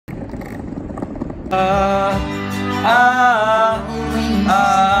Days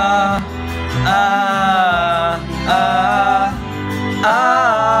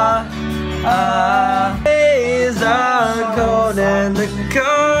are cold and the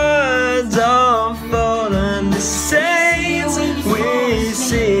cards are falling. The saints we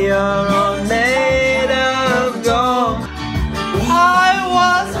see are all made of gold. I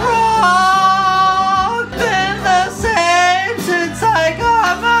was wrong, been the same since I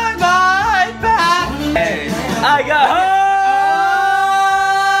got my mind back. Hey, I got home.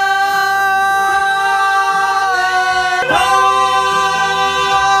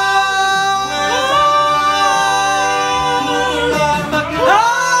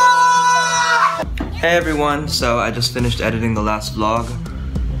 Hey everyone, so I just finished editing the last vlog.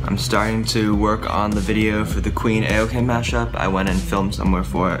 I'm starting to work on the video for the Queen AOK mashup. I went and filmed somewhere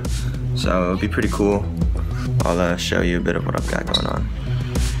for it, so it'll be pretty cool. I'll show you a bit of what I've got going on.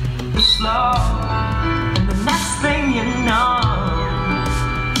 The next thing you know,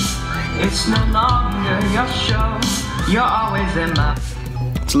 it's no longer your show. You're always in my...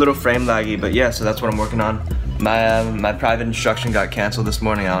 It's a little frame laggy, but yeah, so that's what I'm working on. My private instruction got canceled this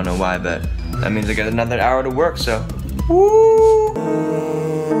morning. I don't know why, but that means I get another hour to work, so. Woo!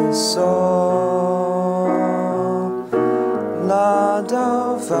 So, la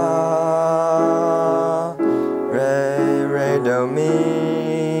do fa, re do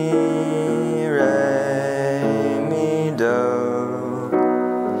mi, re mi do,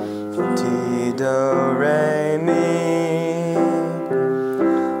 ti do re mi,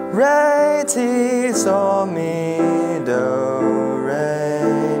 re ti so mi do.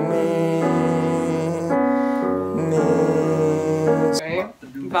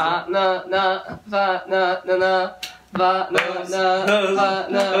 Va na na va na na na va na na va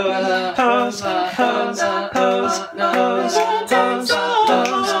na na hose hose hose hose hose hose.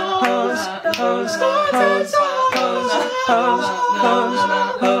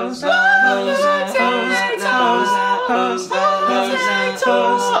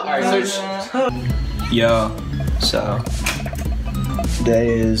 Yo, so today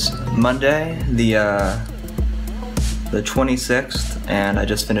is Monday, the 26th, and I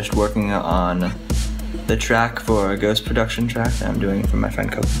just finished working on the track for a ghost production track that I'm doing for my friend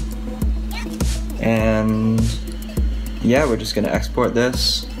Coco. And yeah, we're just gonna export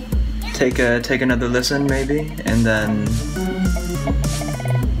this, take another listen maybe, and then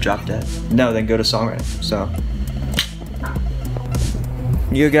drop dead. No, then go to songwriting. So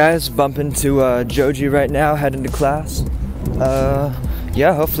you guys bump into Joji right now, heading to class.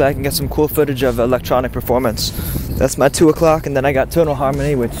 Yeah, hopefully I can get some cool footage of electronic performance. That's my 2 o'clock, and then I got tonal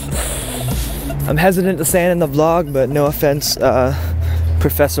harmony, which I'm hesitant to say it in the vlog, but no offense,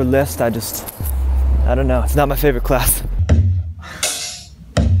 Professor List, I don't know, it's not my favorite class. 2,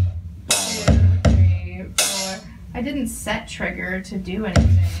 3, 4. I didn't set trigger to do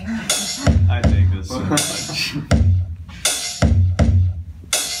anything. I think this so much.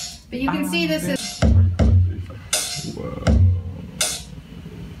 But you can see this is... Whoa.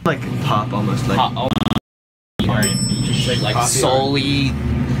 Like pop almost, like... Pop, just like soul-y,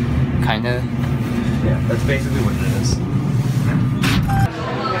 kinda. Yeah, that's basically what it is.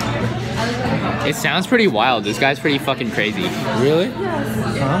 It sounds pretty wild. This guy's pretty fucking crazy. Really?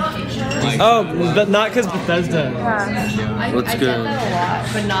 Huh? Oh, but not because Bethesda. Yeah. What's good? I get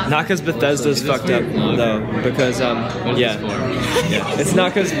that a lot, but Not because Bethesda's fucked up, though. Because, yeah. It's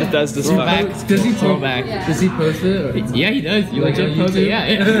not because Bethesda's fucked up. Does he Does he post it? Or? Yeah, he does. You legit post it? Yeah.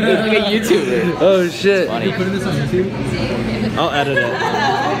 He's like a YouTuber. Oh shit. Are you putting this on YouTube? I'll edit it.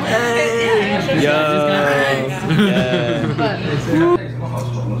 Yo. Yeah.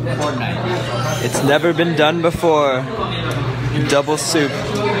 It's never been done before. Double soup.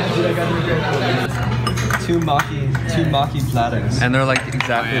 Two maki platters. And they're like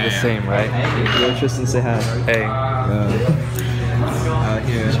exactly the same, right? Yo, Tristan, say hi. Hey. Out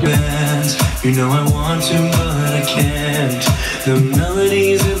here. You know I want to, but I can't. The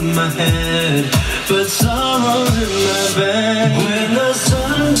melodies in my head, but sorrows in my bed. When the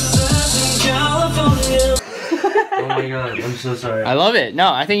sun sets in California. Oh my god, I'm so sorry. I love it.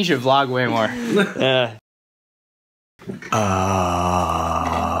 No, I think you should vlog way more. Yeah.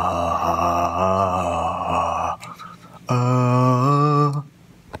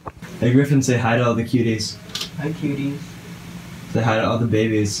 Hey Griffin, say hi to all the cuties. Hi cuties. Say hi to all the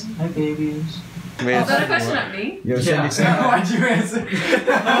babies. Hi babies. Wait, is that a question at me? Yo, Sandy, say hi. Why'd you answer?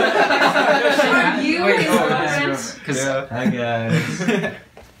 Are you his girlfriend? Yeah. Hi guys.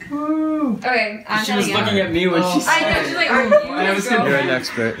 Okay, I'm She was looking at me when she said I know, she's like, are you his girlfriend? You're an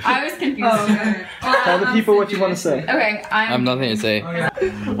expert. I was confused. Tell the people what you want to say. Okay, I'm nothing to say.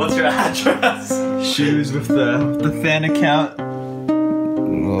 What's your address? Shoes with the fan account.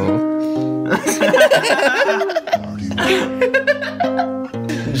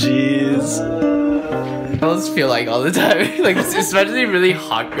 Jeez. Girls feel like all the time, like especially really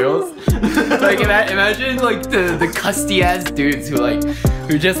hot girls. Like imagine like the custy ass dudes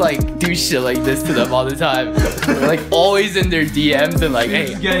who just like do shit like this to them all the time. They're, like always in their DMs and like,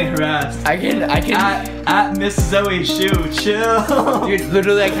 hey, Getting harassed. I can At Miss Zoe Shu, chill. dude,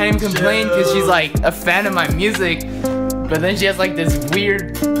 literally I can't even complain because she's like a fan of my music, but then she has like this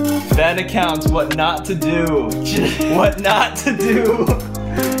weird Fan accounts, what not to do. What not to do.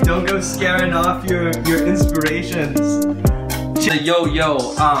 Don't go scaring off your inspirations. Yo,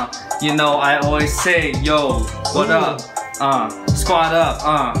 you know I always say, yo, what up, squad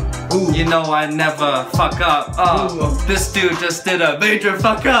up, Ooh. you know I never fuck up, Ooh. this dude just did a major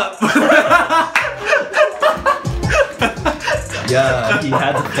fuck up. Yeah, he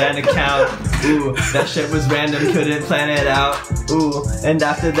had the fan account. Ooh, that shit was random, couldn't plan it out. Ooh, and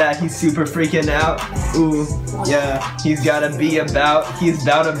after that he's super freaking out. Ooh, yeah, he's about to be about,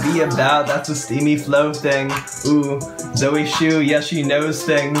 that's a steamy flow thing. Ooh, Zoe Shu, yeah, she knows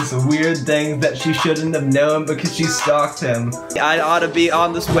things, weird things that she shouldn't have known because she stalked him. I ought to be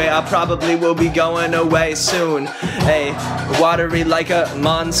on this way, I probably will be going away soon. Hey, watery like a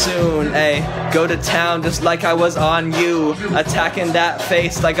monsoon. Hey, go to town just like I was on you, attacking that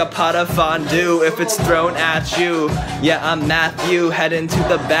face like a pot of fondue if it's thrown at you. Yeah, I'm Matthew, heading to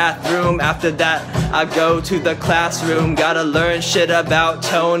the bathroom. After that, I go to the classroom. Gotta learn shit about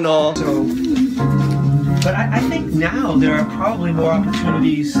tonal. But I think now there are probably more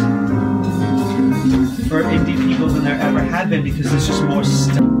opportunities for indie people than there ever have been because there's just more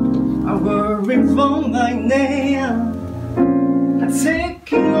stuff. I worry for my name. I'm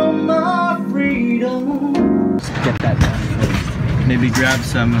taking on my freedom. Get that down. Maybe grab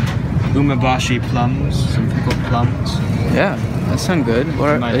some umabashi plums, some pickled plums. Yeah, that sounds good. What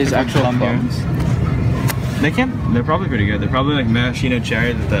are these actual plums? They're probably pretty good. They're probably like maraschino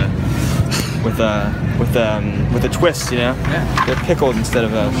cherries with a twist, you know? Yeah. They're pickled instead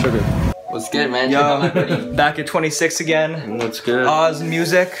of sugar. What's good, man? Yo, back at 26 again. What's good? Oz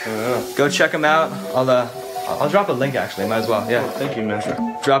Music. Go check him out. I'll drop a link actually, might as well. Yeah. Thank you, man.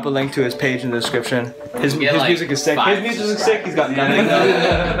 Drop a link to his page in the description. His like music is sick. 5 His music is sick. He's got nothing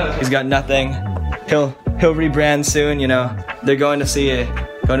though. He's got nothing. He'll rebrand soon, you know. They're going to see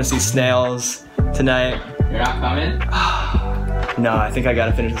Snails tonight. You're not coming? No, I think I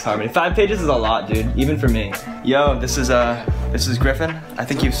gotta finish this harmony. 5 pages is a lot, dude, even for me. Yo, this is Griffin. I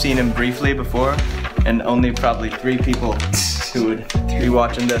think you've seen him briefly before, and only probably 3 people who would be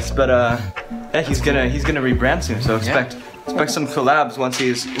watching this. But yeah, he's gonna rebrand soon, so expect some collabs once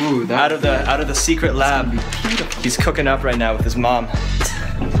he's out of the secret lab. He's cooking up right now with his mom.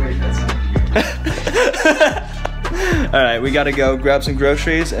 All right, we gotta go grab some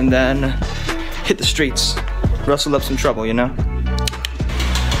groceries and then hit the streets, rustle up some trouble, you know.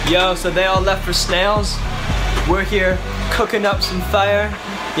 Yo, so they all left for Snails. We're here cooking up some fire,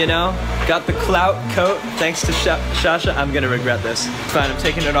 you know. Got the clout coat, thanks to Shasha. I'm gonna regret this. Fine, I'm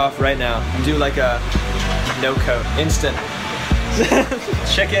taking it off right now. Do like a no coat, instant.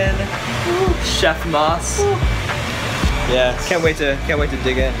 Chicken, Chef Moss. Yeah, can't wait to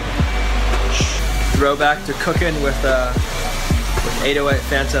dig in. Throwback to cooking with 808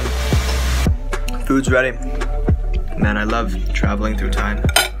 Phantom. Food's ready. Man, I love traveling through time.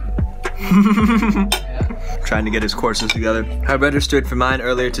 Trying to get his courses together. I registered for mine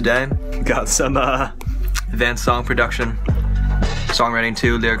earlier today. Got some advanced song production, songwriting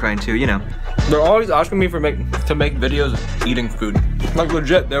 2, lyric writing 2, you know. They're always asking me to make videos of eating food. Like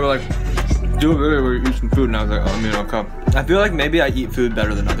legit, they were like, do a video where you eat some food, and I was like, oh, I mean, I'll come. I feel like maybe I eat food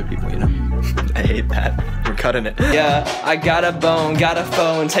better than other people, you know? I hate that. We're cutting it. Yeah, I got a bone, got a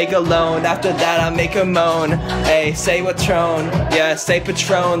phone, take a loan. After that, I make a moan. Hey, say Patron, yeah, say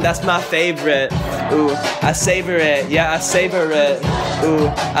Patron, that's my favorite. Ooh, I savor it, yeah, I savor it.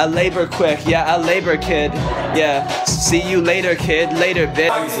 Ooh, I labor quick, yeah, I labor, kid. Yeah, see you later, kid, later,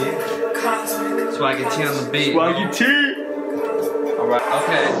 bitch. Swaggy T on the beat. Swaggy T! Alright,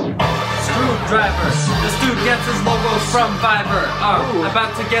 okay. Screwdriver. This dude gets his logos from Fiverr.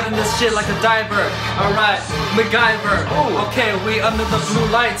 About to get in this shit like a diver. Alright, MacGyver. Okay, we under the blue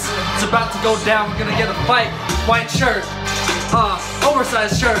lights. It's about to go down. We're gonna get a fight. White shirt.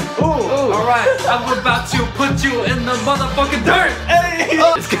 Oversized shirt. Alright, I'm about to put you in the motherfucking dirt. Hey!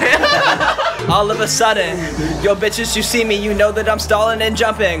 All of a sudden, yo bitches, you see me, you know that I'm stalling and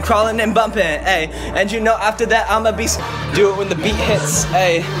jumping, crawling and bumping, ayy. And you know after that I'ma be do it when the beat hits,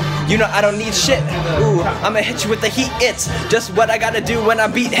 ayy. You know I don't need shit. Ooh, I'ma hit you with the heat. It's just what I gotta do when I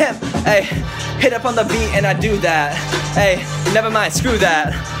beat him. Hey, hit up on the beat and I do that. Hey, never mind, screw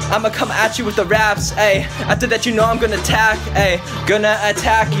that. I'ma come at you with the raps. Hey, after that you know I'm gonna attack. Hey, gonna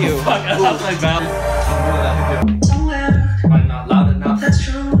attack you. Fuck, I lost my mouth. I'm not loud enough. That's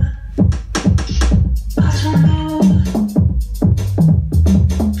true.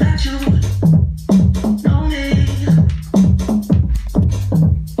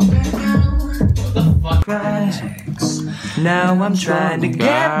 Now I'm trying to get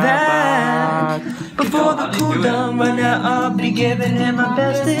back. Before the cooldown run out, I'll be giving him my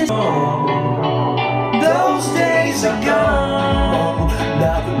bestest. Those days are gone.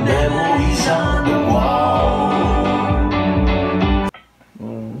 Now the memories on the wall.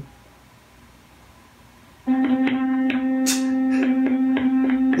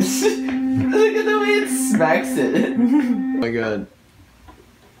 Look at the way it smacks it. Oh my god.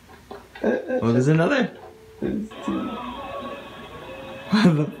 Oh, there's another.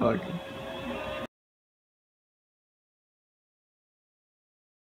 What the fuck?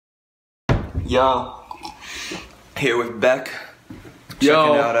 Yo, here with Beck.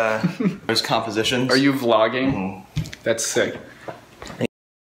 Yo. Checking out his compositions. Are you vlogging? That's sick.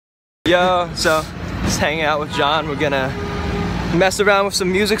 Yo, so just hanging out with John. We're gonna mess around with some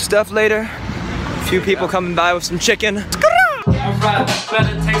music stuff later. A few people coming by with some chicken. Alright,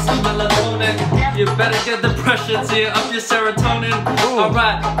 better take some melatonin. You better get the pressure to up your serotonin.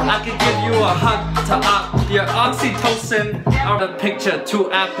 Alright, I could give you a hug to up your oxytocin. Out a picture,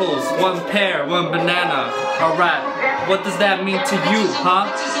 2 apples, 1 pear, 1 banana. Alright, what does that mean to you, huh?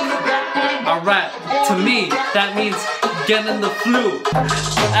 Alright, to me, that means getting the flu.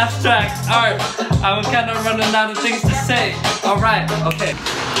 Abstract art, I'm kinda running out of things to say. Alright, okay.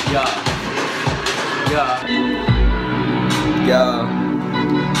 Yeah. Yo,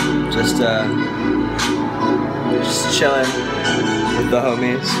 just chilling with the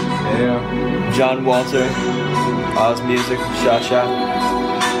homies. Yeah. John Walter, Oz Music, Sha.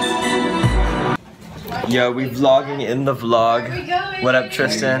 Yo, we vlogging in the vlog. What up,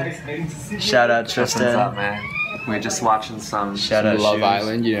 Tristan? Shout out, Tristan. What's up, man? We're just watching some Shout out, Love Shoes.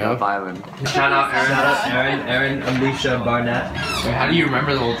 Island, you know? Love Island. Shout out Aaron. Shout out Aaron, Alicia, Barnett. Wait, how do you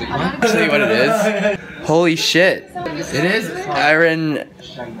remember the whole thing? What? Tell you what it is. Holy shit. It is Aaron,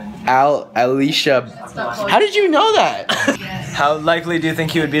 Alicia. How did you know that? How likely do you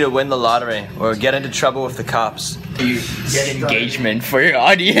think he would be to win the lottery or get into trouble with the cops? You get engagement for your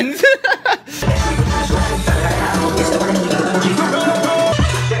audience.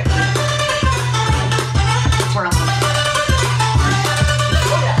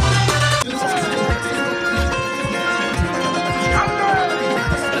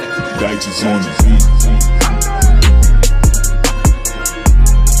 Guys, it's on the beat.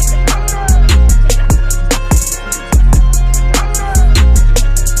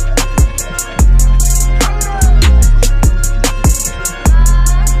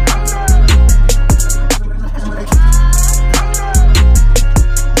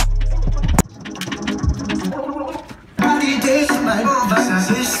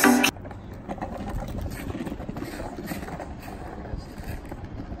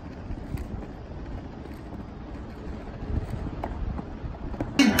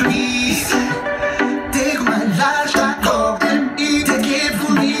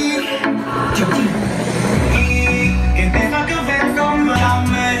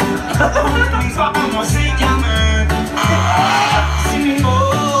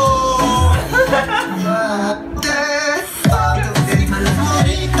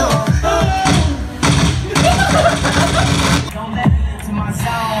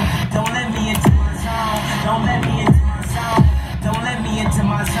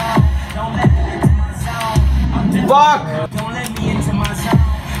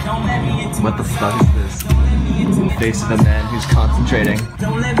 What the fuck is this? The face of a man who's concentrating.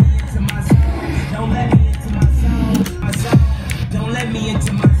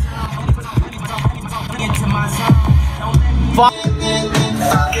 Fuck!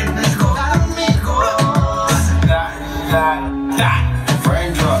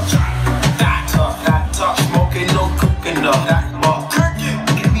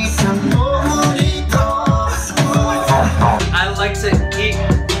 I like to eat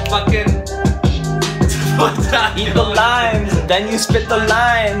fucking. Eat the limes, then you spit the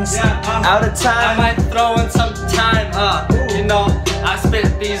lines. Out of I time. might throw in some time, you know, I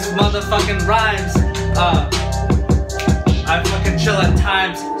spit these motherfucking rhymes, I fucking chill at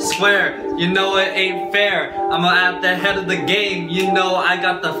times, swear, you know it ain't fair. I'm at the head of the game, you know I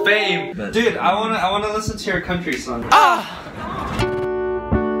got the fame. Dude, I wanna listen to your country song. Ah!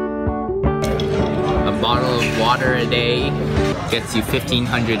 bottle of water a day gets you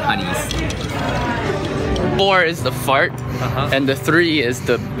 1,500 honeys. 4 is the fart, and the 3 is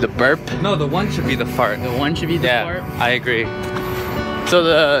the burp. No, the 1 should be the fart. The 1 should be the fart? I agree. So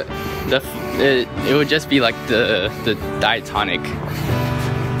it would just be like the diatonic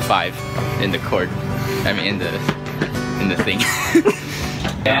 5 in the chord. I mean in the thing.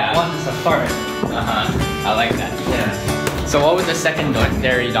 Yeah. 1 is a fart. I like that. Yeah. So what would the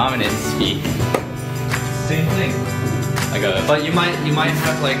secondary dominance be? Same thing. Like a. But you might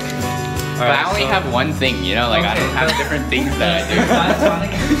have like. But I only have one thing, you know, like I don't have different things that I do.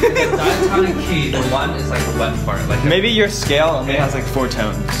 The diatonic key, the 1 is like a wet fart. Like Maybe your scale only has like 4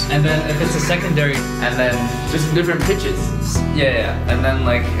 tones. And then if it's a secondary, And then just different pitches. yeah. And then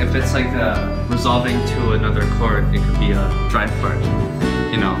like if it's like resolving to another chord, it could be a dry fart.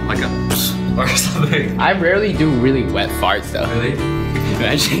 You know, like a or something. I rarely do really wet farts though. Really?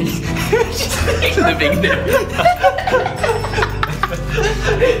 Imagine living there.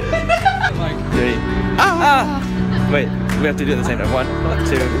 Three. Wait, we have to do it at the same time. 1,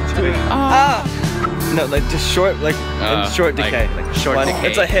 2, 3. No, like just short, like in short decay. Like short decay.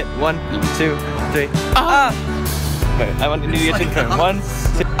 It's a hit. 1, 2, 3. Wait, I want you to get to the turn. 1, 2.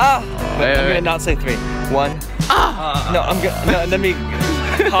 Wait, I'm gonna not say 3. 1. No, I'm gonna. No, let me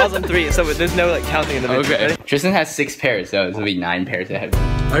pause on 3. So there's no like counting in the middle. Okay. Tristan has 6 pairs, so this will be 9 pairs ahead.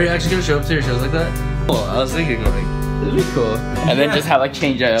 Are you actually gonna show up to your shows like that? Well, I was thinking like, it'd be cool. And then just have like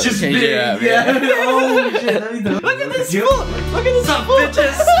change it up. Just change big, it up. yeah. Oh shit, that'd be dope. Look at this foot! Look at this foot!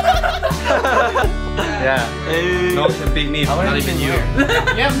 Bitches! Yeah. Hey. No one can beat me, not even you.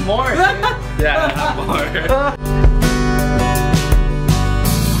 You have more. Yeah, I have more.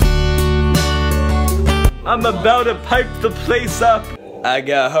 I'm about to pipe the place up. I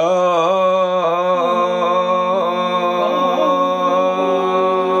got home.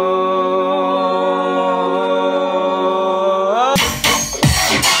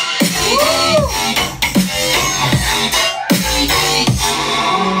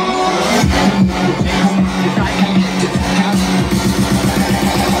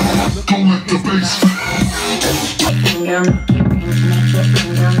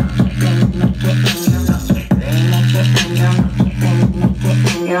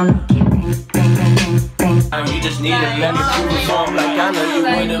 You just need a minute to perform like I know you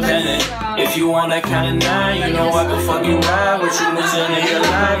wait a minute. If you want that kind of 9, you know I can fucking ride with you until your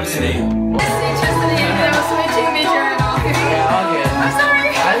life is here. I'm sorry.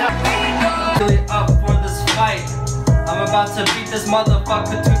 Really up for this fight. I'm about to beat this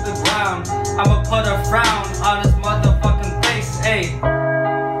motherfucker to the ground. I'ma put a frown on his motherfucking face. Hey,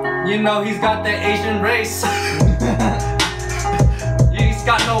 you know he's got the Asian race. He's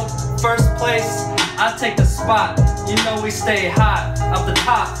got no first place. I take the spot. You know we stay hot up the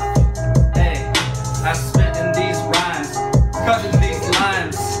top. Hey, I spit in these rhymes, cutting these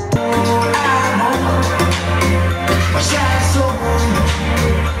lines.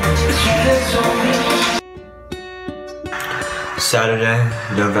 Saturday,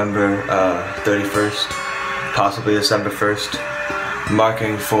 November 31st, possibly December 1st,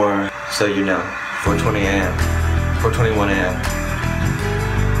 marking for, so you know, 4:20 a.m., 4:21 a.m.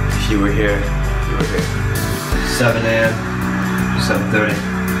 If you were here, you were here. 7 a.m., 7:30.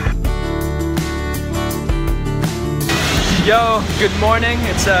 Yo, good morning.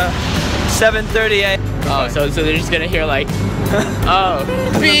 It's 7:30 a.m. Oh, so they're just gonna hear like, oh,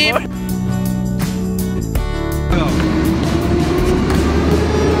 beep.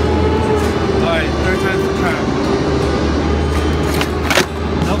 Alright, 3rd time's the charm.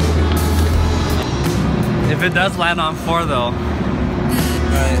 Nope. If it does land on 4 though.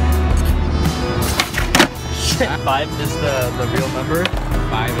 Alright. 5 is the real number.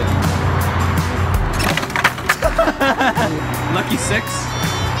 5 is. Lucky 6?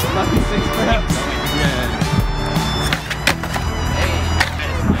 Lucky 6 perhaps? Yeah.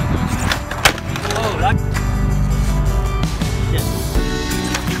 Oh, lucky.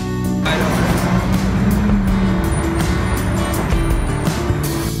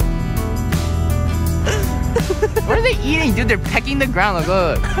 What are they eating, dude? They're pecking the ground. Look,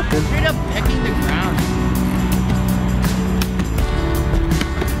 look. They're straight up pecking the ground.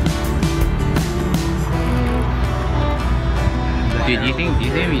 Dude, do you think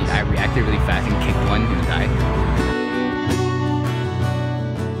I reacted really fast and kicked one who died?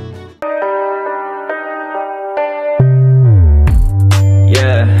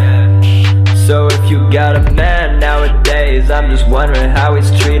 Yeah. So if you got a man nowadays, I'm just wondering how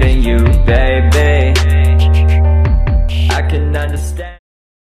he's treating you, baby. I can understand.